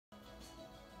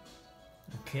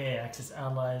Okay,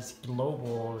 Axis&Allies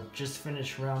Global just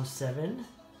finished round 7.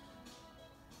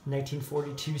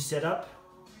 1942 setup.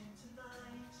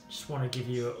 Just want to give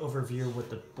you an overview of what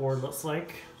the board looks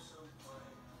like.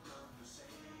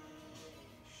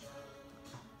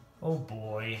 Oh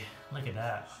boy, look at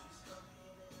that.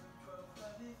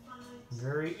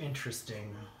 Very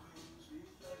interesting.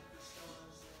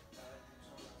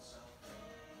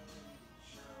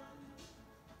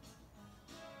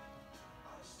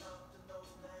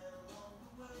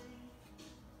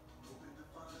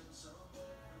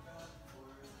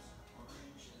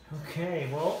 Okay,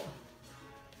 well,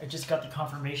 I just got the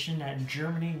confirmation that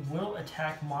Germany will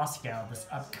attack Moscow this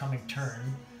upcoming turn,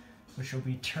 which will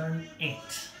be turn 8.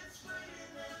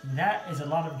 That is a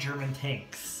lot of German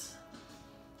tanks.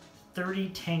 30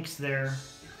 tanks there,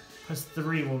 plus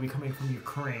 3 will be coming from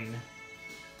Ukraine.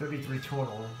 33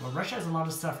 total. Well, Russia has a lot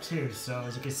of stuff too, so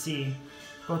as you can see,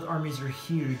 both armies are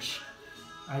huge.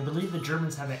 I believe the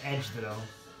Germans have an edge though,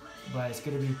 but it's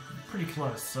going to be pretty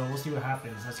close, so we'll see what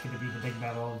happens. That's going to be the big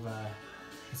battle of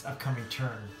this upcoming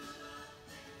turn.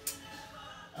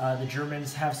 The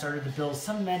Germans have started to build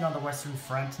some men on the Western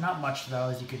Front. Not much though,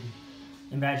 as you can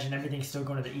imagine. Everything's still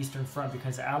going to the Eastern Front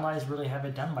because the Allies really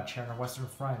haven't done much here on the Western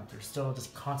Front. They're still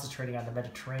just concentrating on the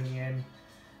Mediterranean.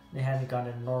 They haven't gone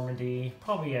to Normandy.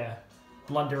 Probably a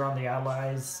blunder on the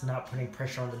Allies, not putting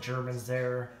pressure on the Germans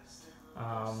there.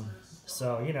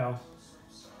 So, you know,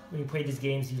 when you play these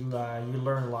games, you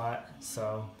learn a lot.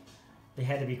 So they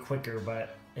had to be quicker,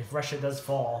 but if Russia does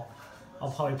fall, I'll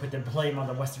probably put the blame on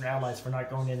the Western Allies for not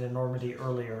going into Normandy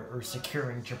earlier or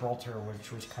securing Gibraltar,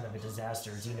 which was kind of a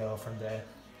disaster, as you know from the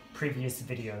previous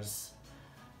videos.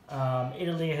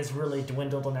 Italy has really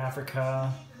dwindled in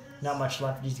Africa. Not much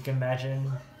left, as you can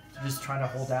imagine. Just trying to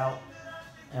hold out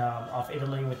off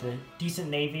Italy with a decent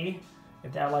navy.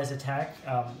 If the Allies attack,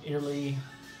 Italy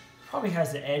probably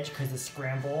has the edge because of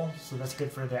scramble, so that's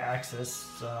good for the Axis.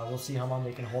 We'll see how long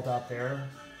they can hold out there.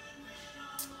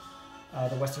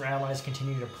 The Western Allies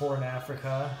continue to pour in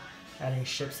Africa, adding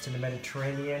ships to the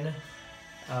Mediterranean.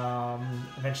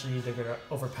 Eventually they're going to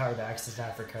overpower the Axis in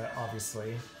Africa,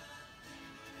 obviously.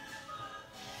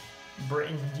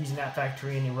 Britain using that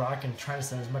factory in Iraq and trying to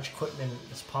send as much equipment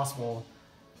as possible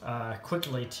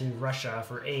quickly to Russia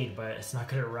for aid, but it's not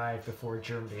going to arrive before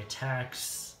Germany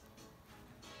attacks.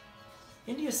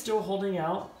 India's still holding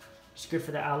out, which is good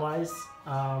for the Allies.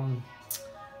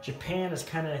 Japan is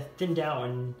kind of thinned out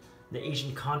in the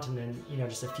Asian continent, you know,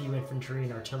 just a few infantry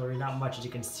and artillery, not much as you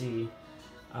can see.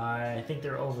 I think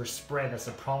they're overspread. That's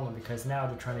a problem because now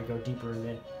they're trying to go deeper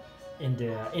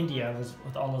into India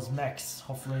with all those mechs.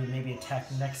 Hopefully maybe attack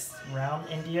next round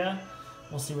India.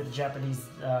 We'll see what the Japanese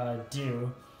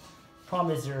do.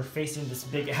 Problem is they're facing this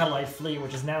big allied fleet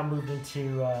which has now moved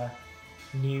into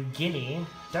New Guinea,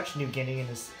 Dutch New Guinea, and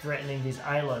is threatening these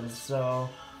islands. So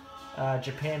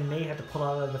Japan may have to pull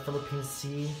out of the Philippine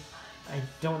Sea. I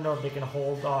don't know if they can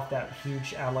hold off that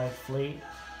huge allied fleet.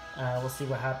 We'll see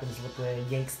what happens with the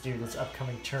Yanks do this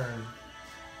upcoming turn.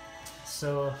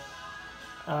 So,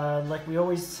 like we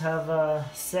always have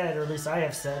said, or at least I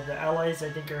have said, the Allies I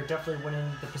think are definitely winning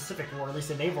the Pacific War, at least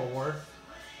the naval war.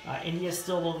 India's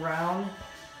still around.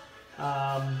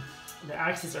 The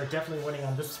Axis are definitely winning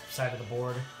on this side of the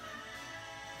board.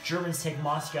 Germans take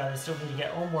Moscow. They still need to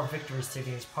get one more victory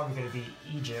city. It's probably going to be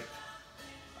Egypt.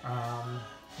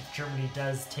 If Germany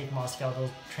does take Moscow, they'll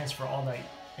transfer all the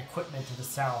equipment to the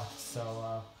south.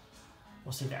 So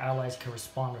we'll see if the Allies can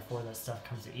respond before that stuff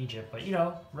comes to Egypt. But, you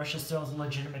know, Russia still has a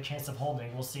legitimate chance of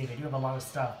holding. We'll see. They do have a lot of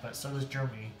stuff, but so does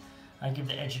Germany. I give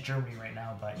the edge to Germany right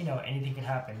now, but, you know, anything can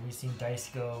happen. We've seen dice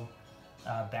go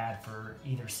bad for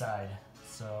either side.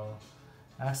 So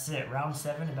that's it. Round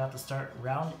 7 about to start.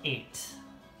 Round 8.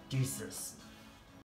 Deuces.